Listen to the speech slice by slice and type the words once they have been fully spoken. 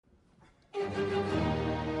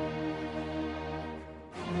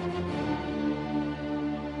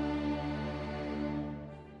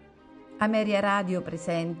Ameria Radio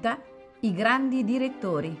presenta I Grandi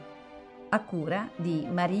Direttori, a cura di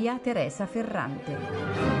Maria Teresa Ferrante.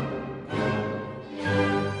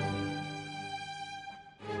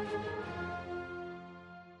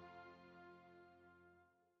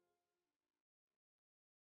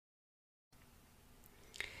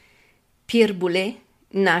 Pierre Boulez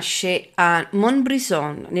nasce a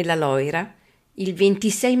Montbrison, nella Loira, il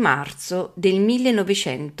 26 marzo del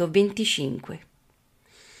 1925.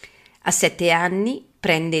 A 7 anni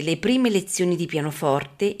prende le prime lezioni di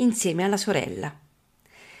pianoforte insieme alla sorella.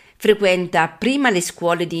 Frequenta prima le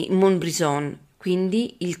scuole di Montbrison,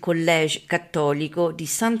 quindi il collège cattolico di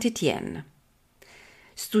Saint-Étienne.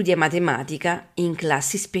 Studia matematica in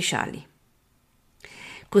classi speciali.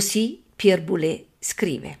 Così Pierre Boulez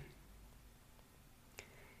scrive: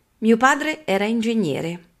 Mio padre era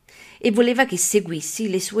ingegnere e voleva che seguissi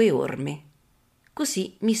le sue orme.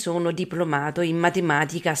 Così mi sono diplomato in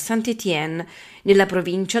matematica a Saint-Étienne, nella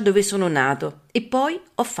provincia dove sono nato, e poi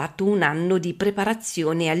ho fatto un anno di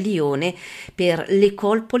preparazione a Lione per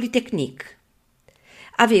l'École Polytechnique.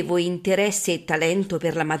 Avevo interesse e talento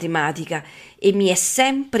per la matematica e mi è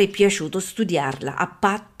sempre piaciuto studiarla, a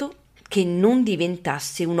patto che non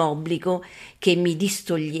diventasse un obbligo che mi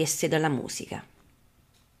distogliesse dalla musica.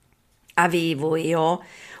 Avevo e ho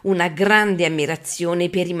una grande ammirazione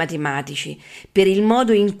per i matematici, per il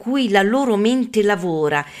modo in cui la loro mente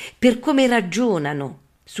lavora, per come ragionano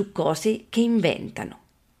su cose che inventano.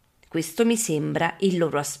 Questo mi sembra il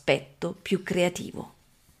loro aspetto più creativo.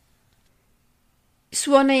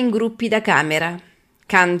 Suona in gruppi da camera,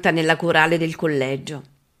 canta nella corale del collegio.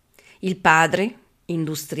 Il padre,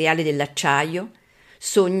 industriale dell'acciaio,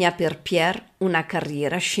 sogna per Pierre una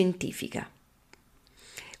carriera scientifica.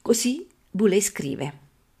 Così Boulez scrive: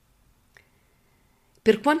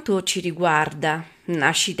 Per quanto ci riguarda,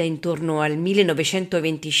 nascita intorno al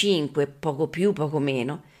 1925, poco più, poco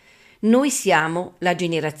meno, noi siamo la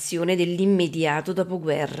generazione dell'immediato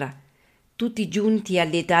dopoguerra, tutti giunti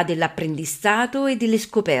all'età dell'apprendistato e delle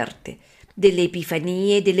scoperte, delle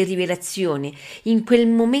epifanie e delle rivelazioni, in quel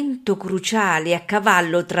momento cruciale a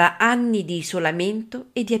cavallo tra anni di isolamento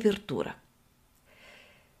e di apertura.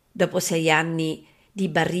 Dopo 6 anni di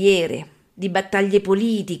barriere, di battaglie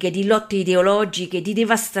politiche, di lotte ideologiche, di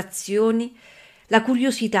devastazioni, la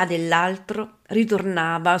curiosità dell'altro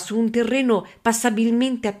ritornava su un terreno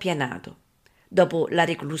passabilmente appianato. Dopo la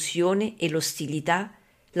reclusione e l'ostilità,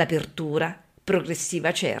 l'apertura,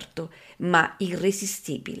 progressiva certo, ma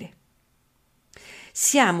irresistibile.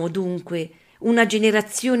 Siamo dunque una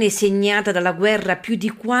generazione segnata dalla guerra più di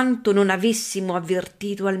quanto non avessimo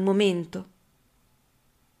avvertito al momento.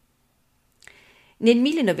 Nel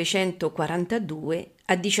 1942,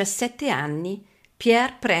 a 17 anni,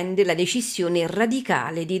 Pierre prende la decisione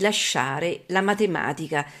radicale di lasciare la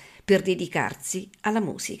matematica per dedicarsi alla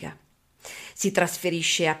musica. Si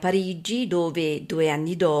trasferisce a Parigi, dove 2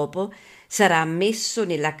 anni dopo sarà ammesso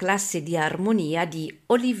nella classe di armonia di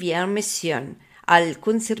Olivier Messiaen al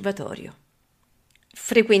Conservatorio.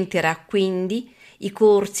 Frequenterà quindi i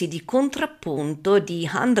corsi di contrappunto di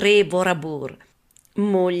André Vorabour,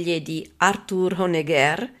 moglie di Arthur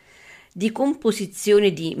Honegger, di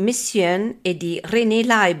composizione di Messiaen e di René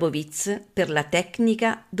Leibowitz per la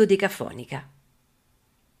tecnica dodecafonica.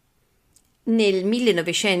 Nel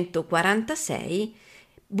 1946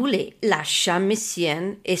 Boulez lascia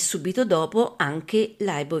Messiaen e subito dopo anche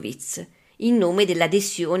Leibowitz, in nome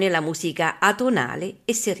dell'adesione alla musica atonale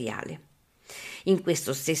e seriale. In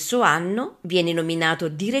questo stesso anno viene nominato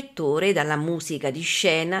direttore dalla musica di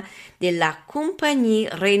scena della Compagnie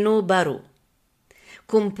Renaud-Barrault.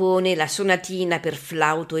 Compone la sonatina per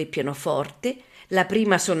flauto e pianoforte, la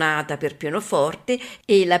prima sonata per pianoforte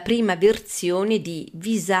e la prima versione di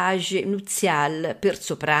Visage nuptial per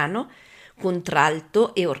soprano,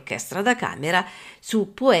 contralto e orchestra da camera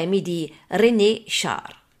su poemi di René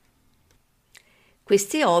Char.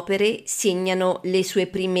 Queste opere segnano le sue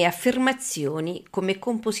prime affermazioni come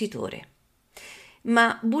compositore.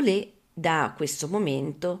 Ma Boulez, da questo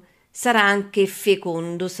momento, sarà anche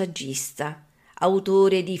fecondo saggista,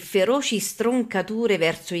 autore di feroci stroncature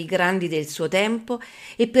verso i grandi del suo tempo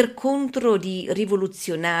e per contro di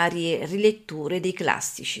rivoluzionarie riletture dei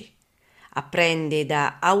classici. Apprende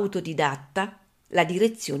da autodidatta la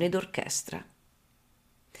direzione d'orchestra.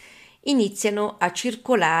 Iniziano a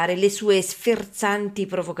circolare le sue sferzanti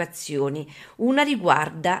provocazioni. Una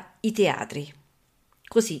riguarda i teatri.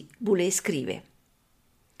 Così Boulez scrive: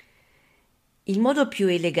 Il modo più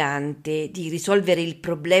elegante di risolvere il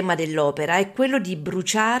problema dell'opera è quello di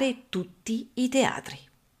bruciare tutti i teatri.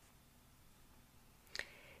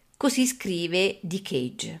 Così scrive Di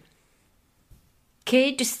Cage.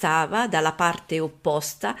 Cage stava dalla parte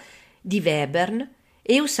opposta di Webern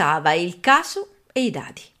e usava il caso e i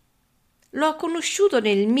dadi. L'ho conosciuto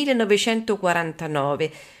nel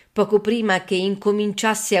 1949, poco prima che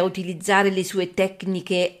incominciasse a utilizzare le sue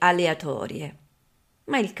tecniche aleatorie.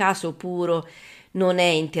 Ma il caso puro non è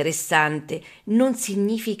interessante, non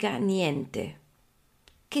significa niente.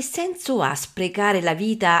 Che senso ha sprecare la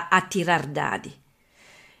vita a tirar dadi?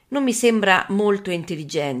 Non mi sembra molto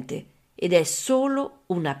intelligente ed è solo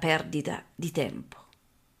una perdita di tempo.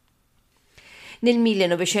 Nel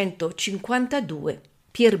 1952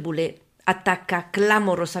 Pierre Boulez attacca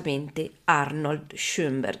clamorosamente Arnold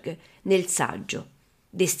Schoenberg nel saggio,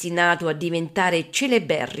 destinato a diventare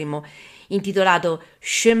celeberrimo, intitolato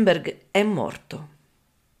Schoenberg è morto.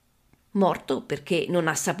 Morto perché non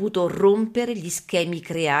ha saputo rompere gli schemi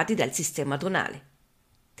creati dal sistema tonale.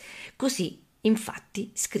 Così,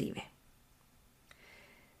 infatti, scrive: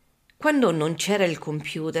 quando non c'era il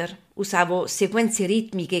computer, usavo sequenze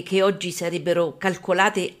ritmiche che oggi sarebbero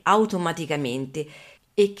calcolate automaticamente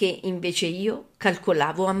e che invece io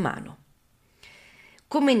calcolavo a mano.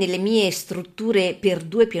 Come nelle mie strutture per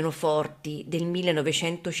 2 pianoforti del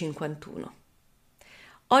 1951.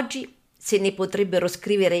 Oggi se ne potrebbero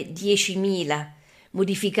scrivere 10.000,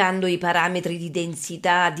 modificando i parametri di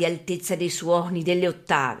densità, di altezza dei suoni, delle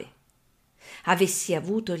ottave. Avessi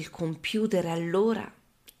avuto il computer allora,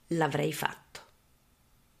 l'avrei fatto.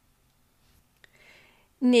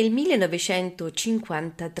 Nel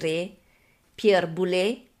 1953 Pierre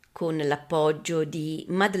Boulez, con l'appoggio di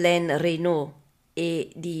Madeleine Renaud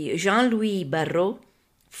e di Jean-Louis Barrault,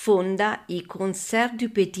 fonda i Concerts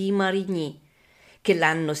du Petit Marigny, che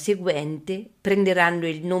l'anno seguente prenderanno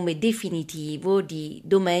il nome definitivo di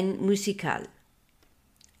Domaine Musical.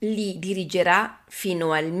 Li dirigerà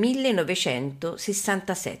fino al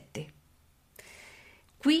 1967.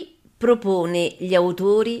 Qui propone gli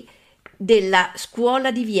autori della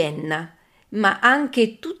Scuola di Vienna, ma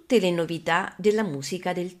anche tutte le novità della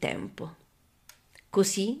musica del tempo.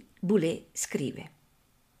 Così Boulez scrive: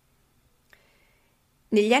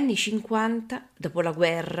 negli anni 50, dopo la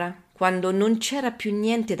guerra, quando non c'era più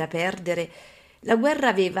niente da perdere, la guerra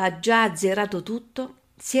aveva già azzerato tutto,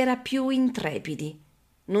 si era più intrepidi,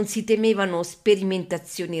 non si temevano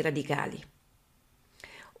sperimentazioni radicali.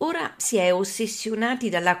 Ora si è ossessionati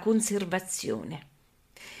dalla conservazione.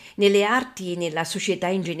 Nelle arti e nella società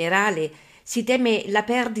in generale si teme la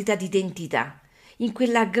perdita di identità. In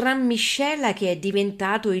quella gran miscela che è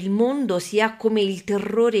diventato il mondo si ha come il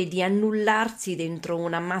terrore di annullarsi dentro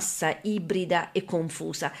una massa ibrida e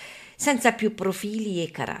confusa, senza più profili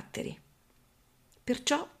e caratteri.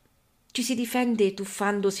 Perciò ci si difende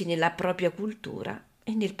tuffandosi nella propria cultura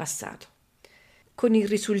e nel passato, con il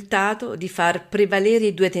risultato di far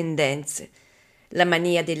prevalere 2 tendenze: la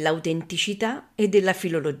mania dell'autenticità e della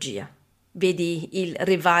filologia. Vedi il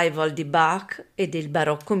revival di Bach e del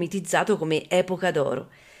barocco mitizzato come epoca d'oro,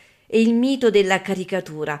 e il mito della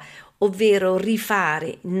caricatura, ovvero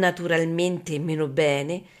rifare naturalmente meno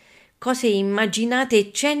bene cose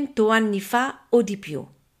immaginate 100 anni fa o di più.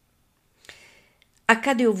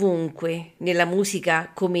 Accade ovunque, nella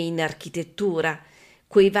musica come in architettura,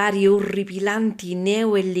 quei vari orripilanti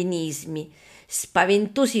neoellenismi,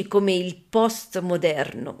 spaventosi come il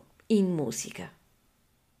postmoderno in musica.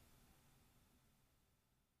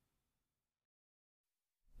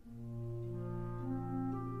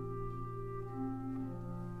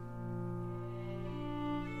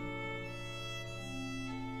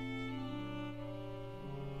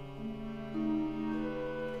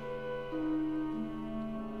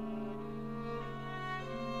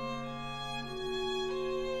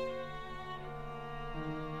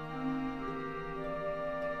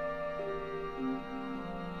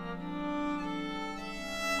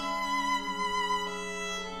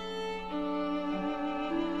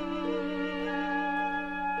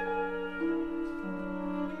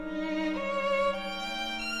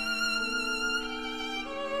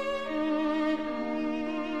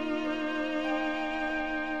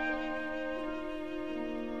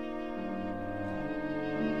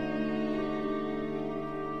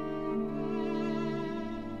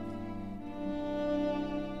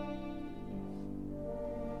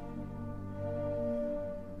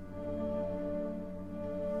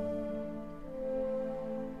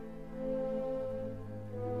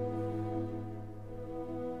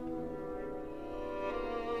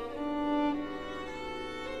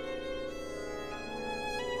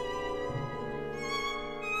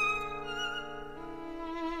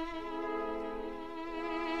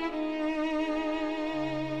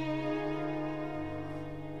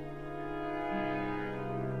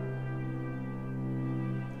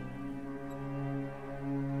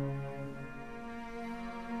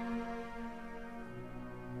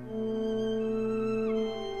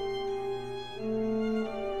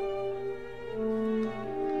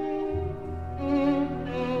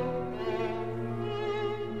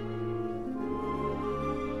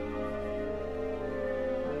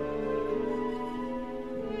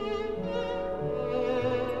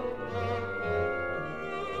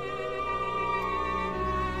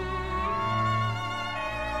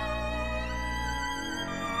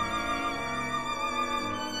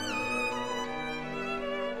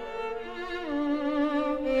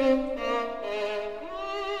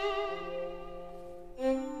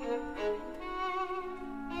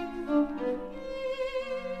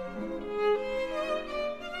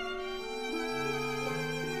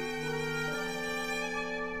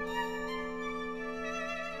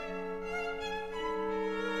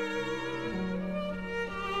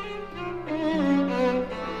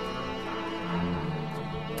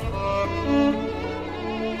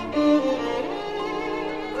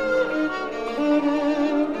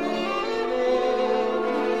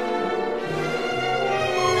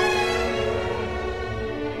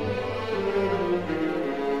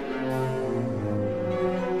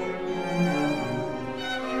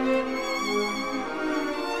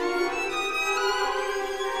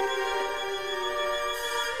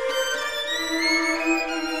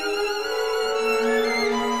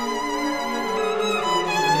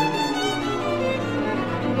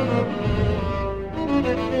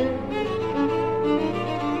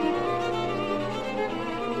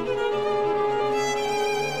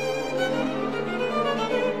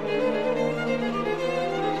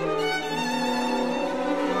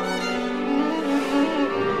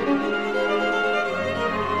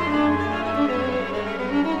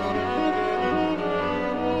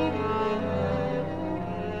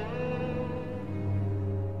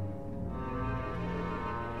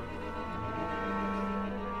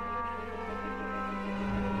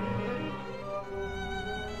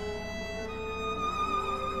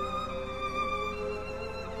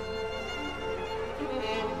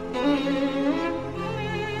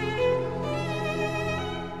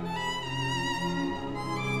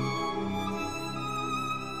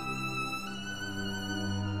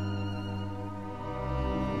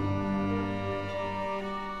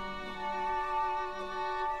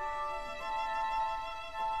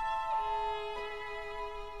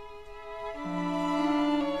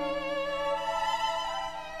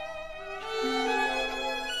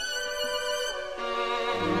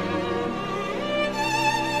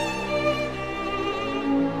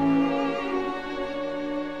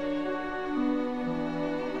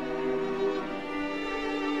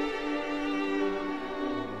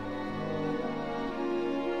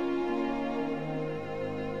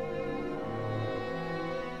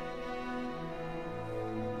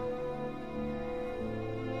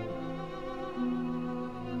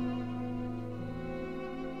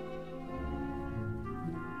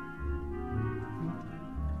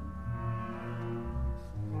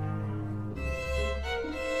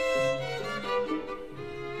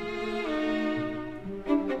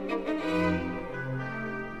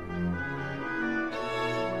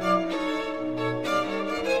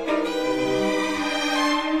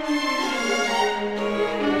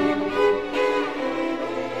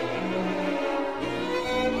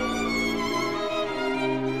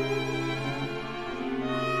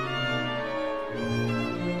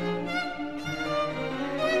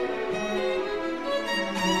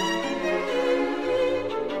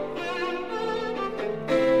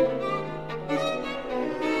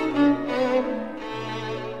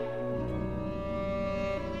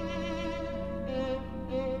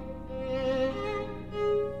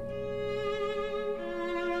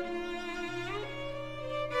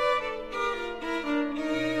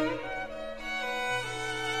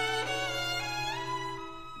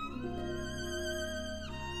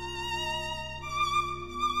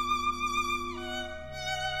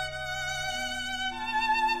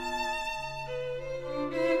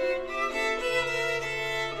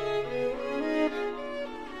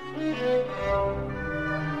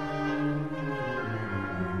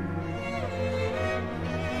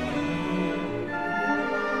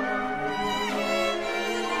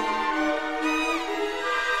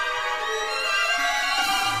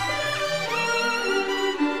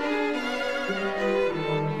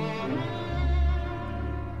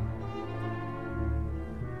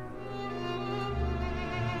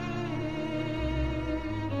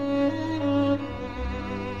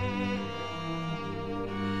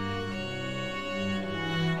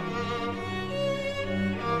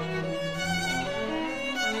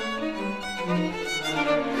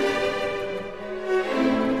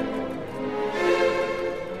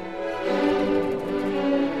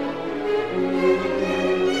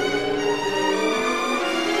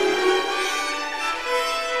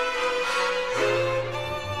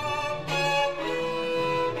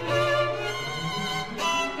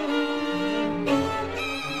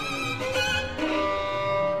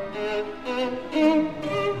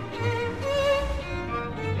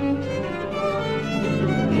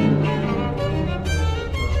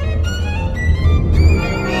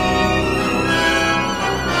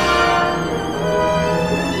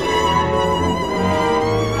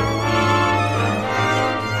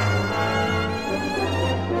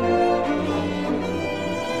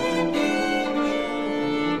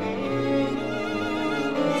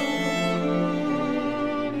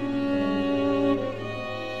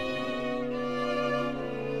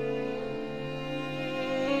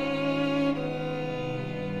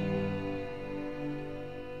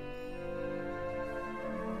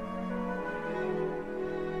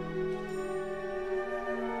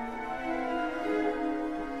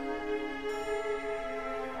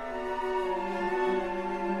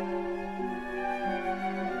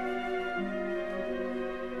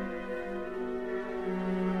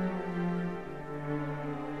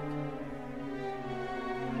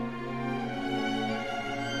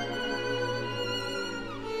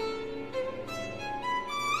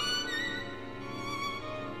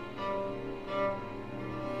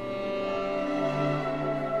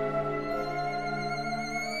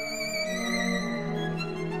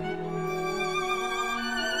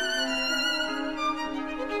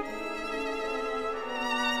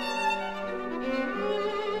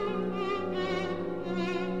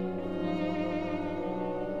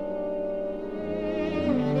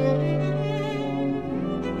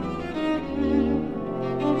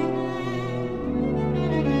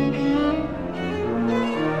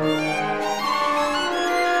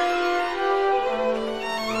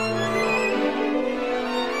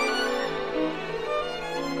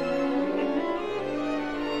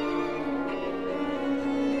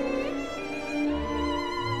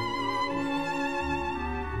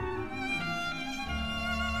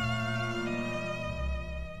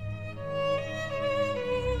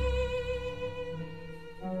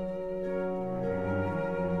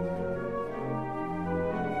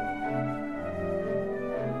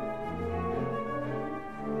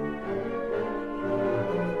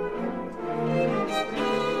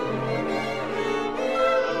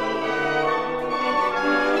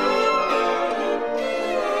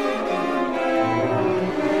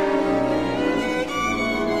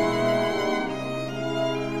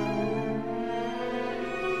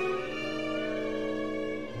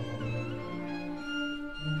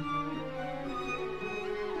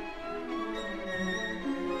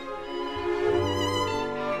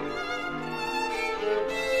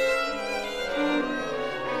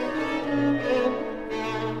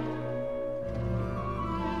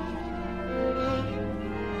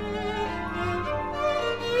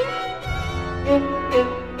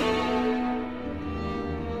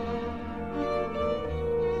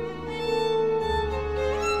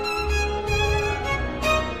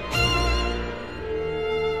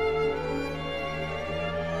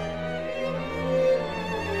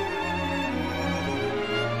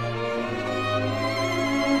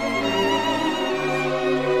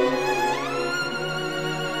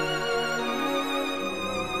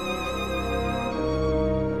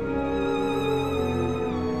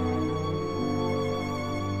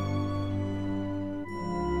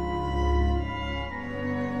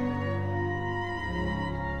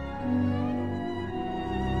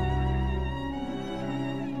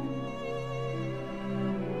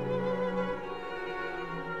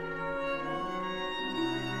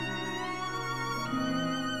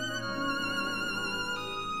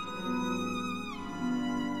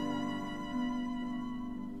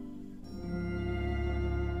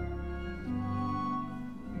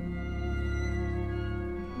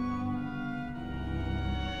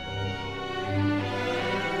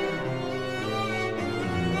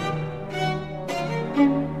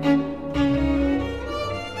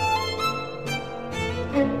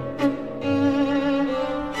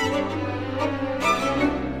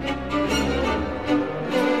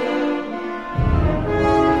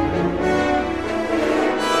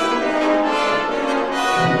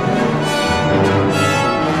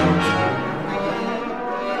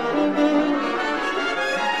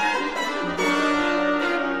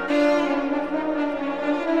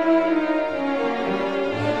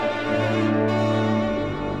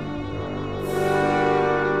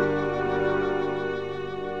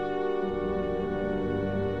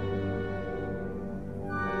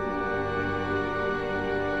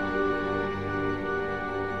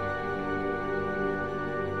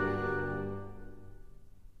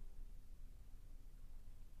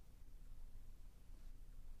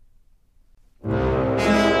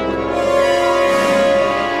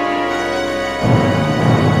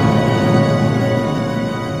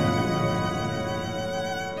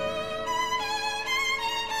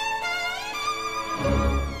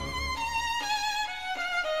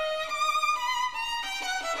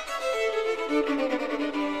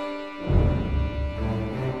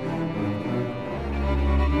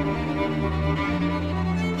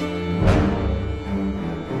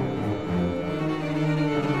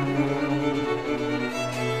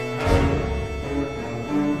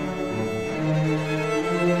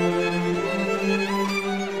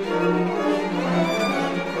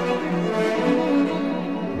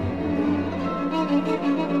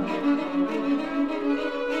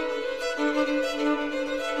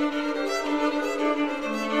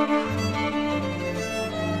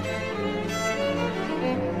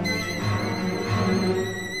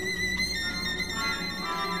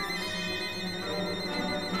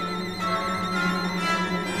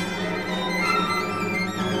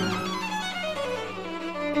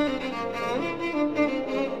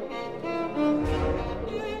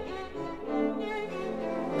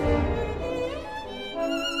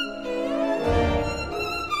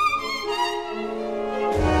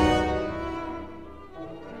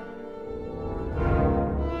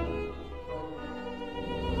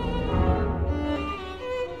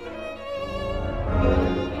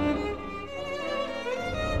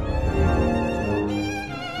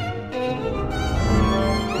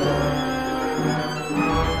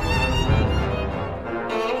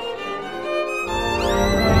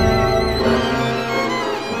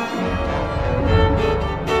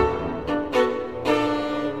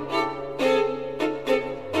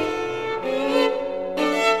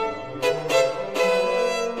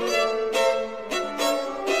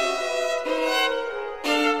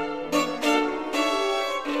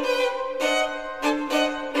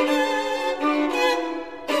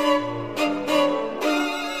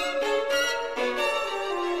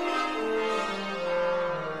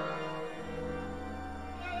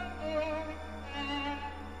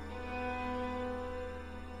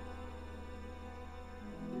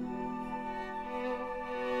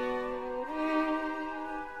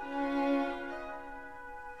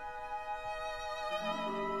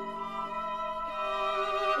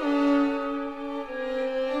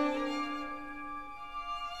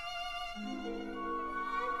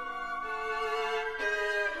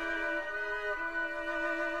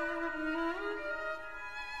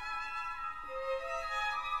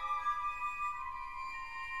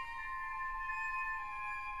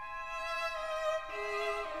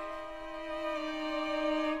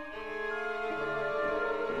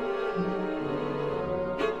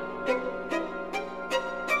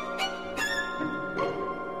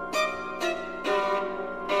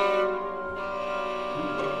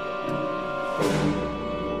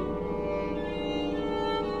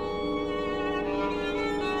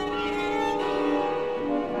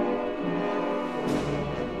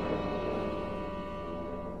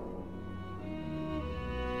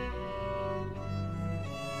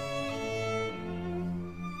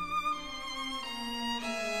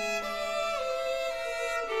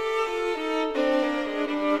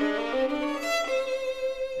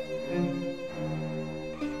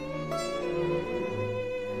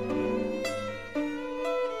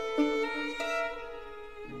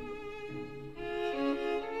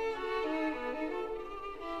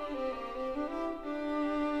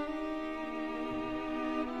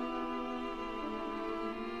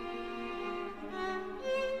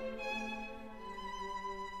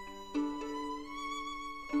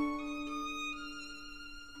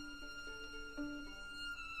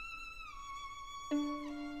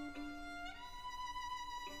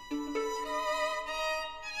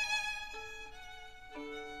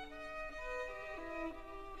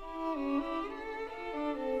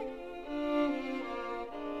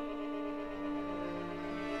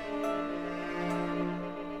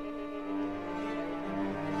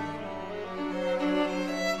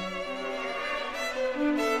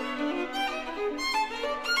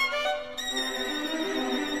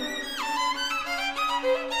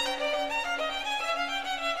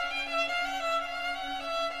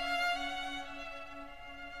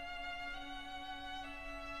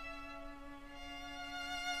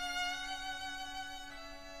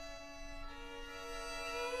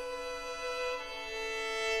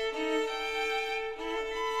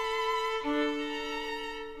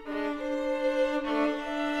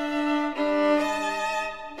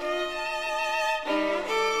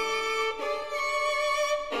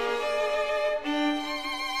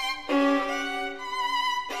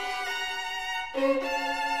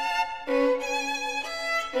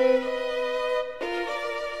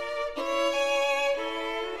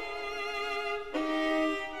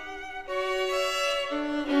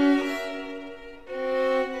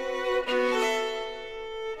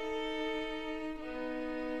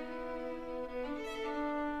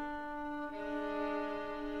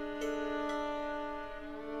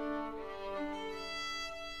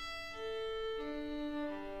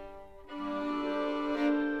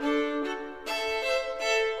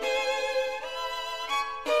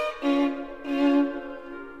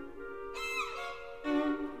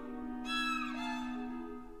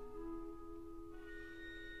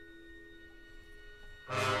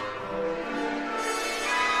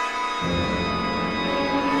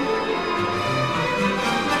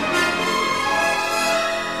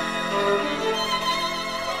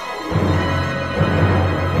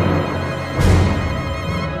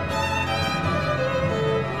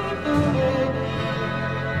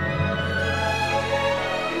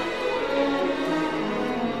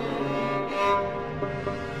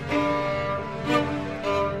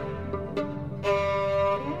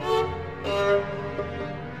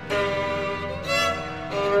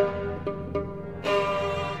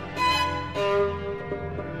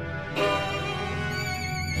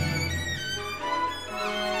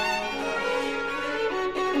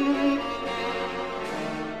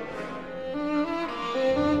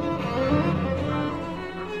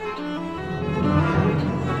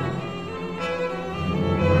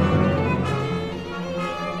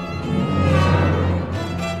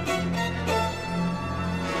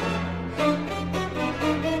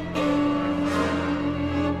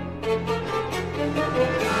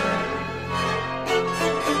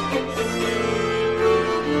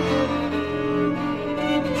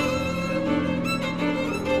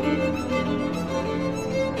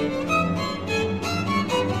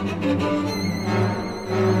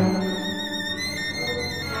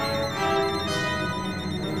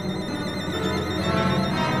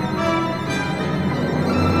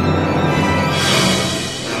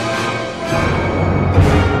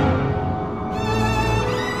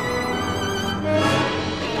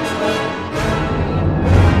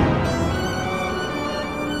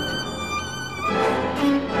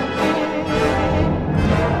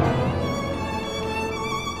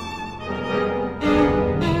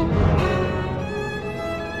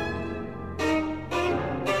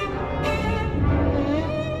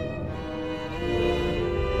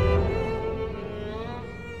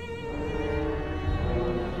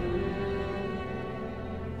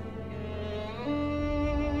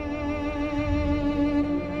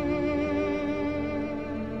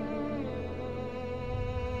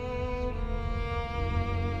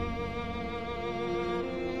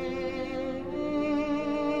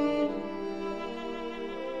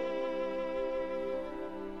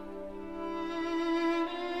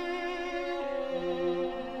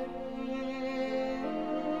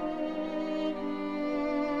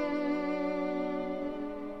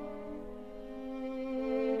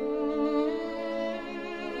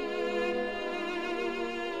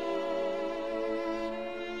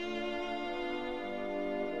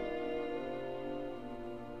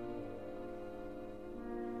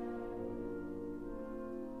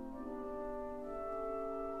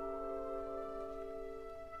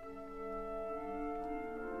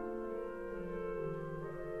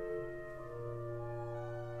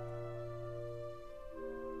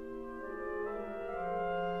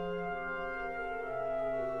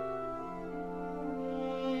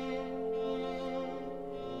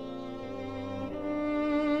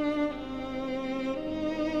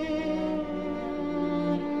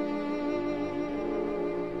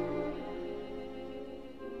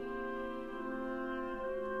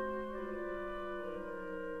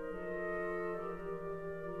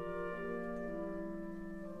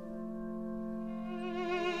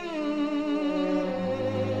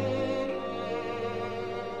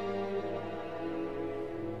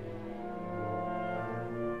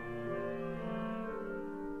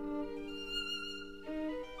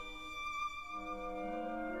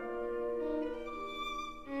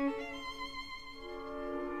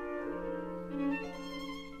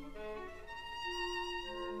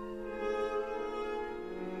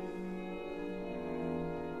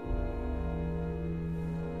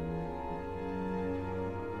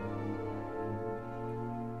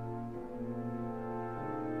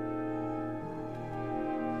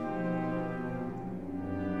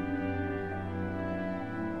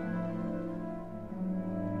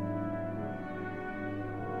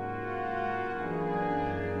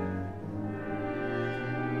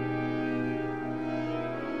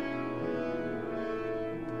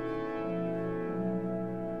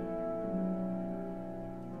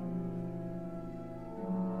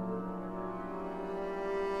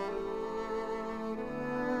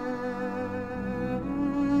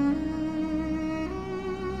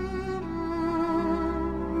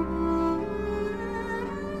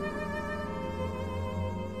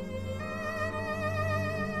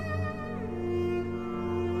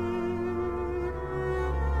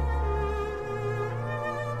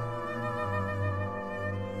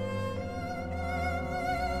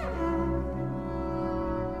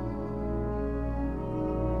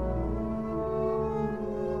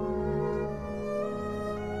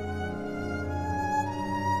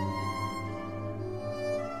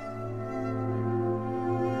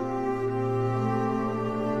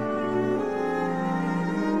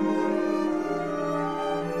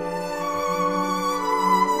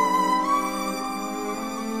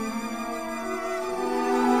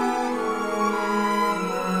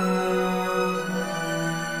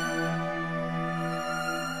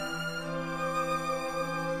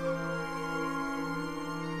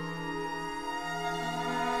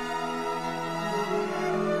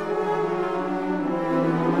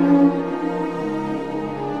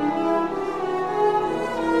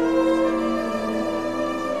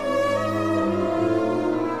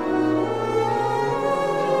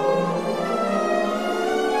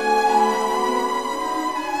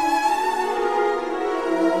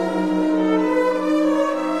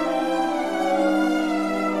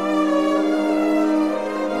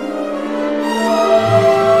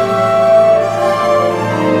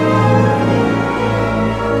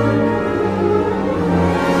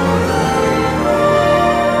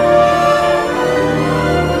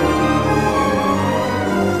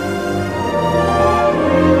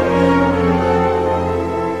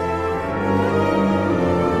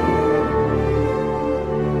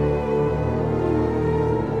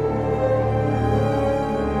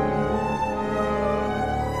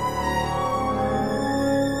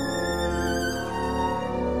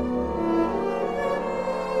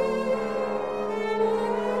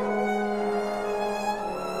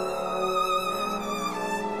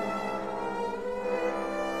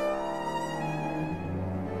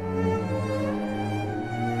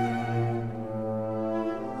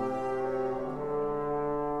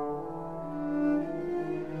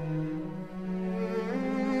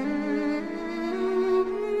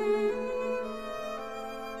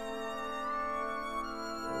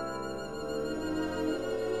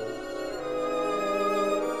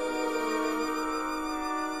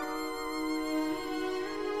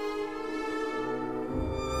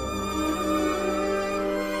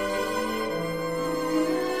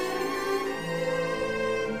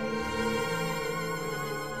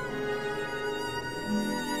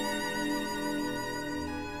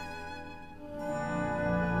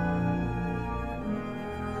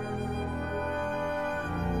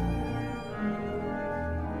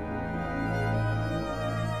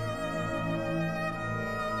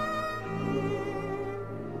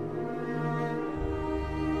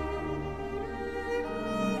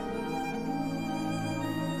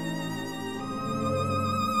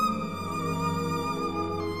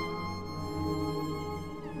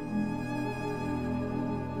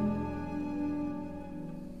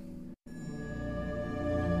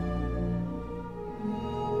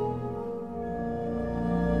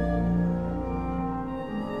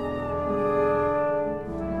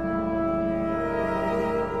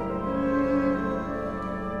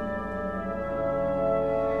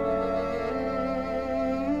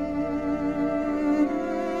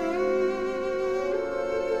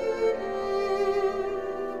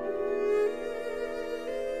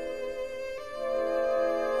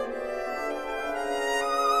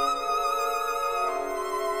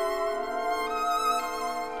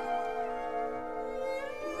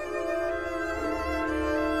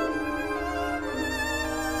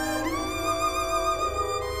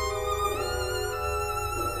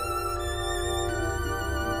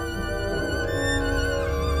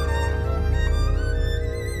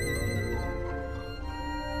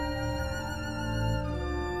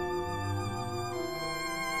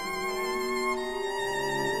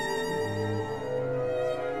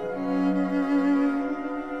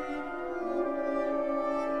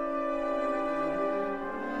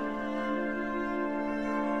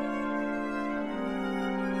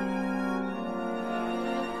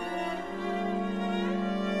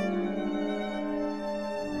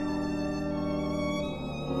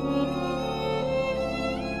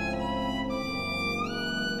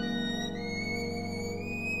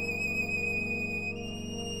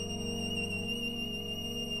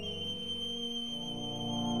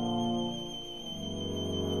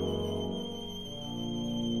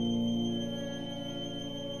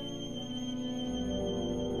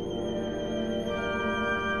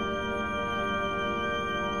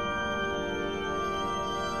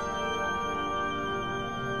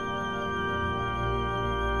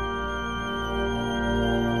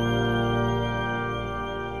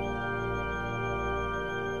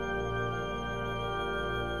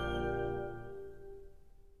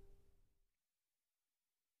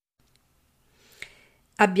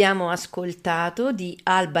 Abbiamo ascoltato di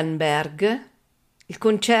Alban Berg il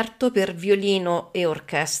concerto per violino e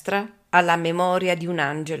orchestra alla memoria di un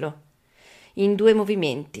angelo, in 2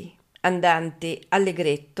 movimenti, andante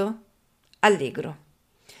allegretto, allegro.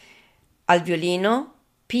 Al violino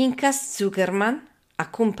Pinkas Zuckerman,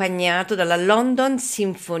 accompagnato dalla London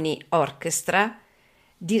Symphony Orchestra,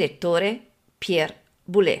 direttore Pierre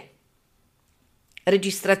Boulez.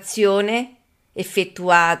 Registrazione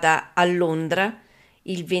effettuata a Londra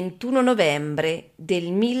il 21 novembre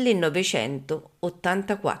del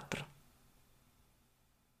 1984.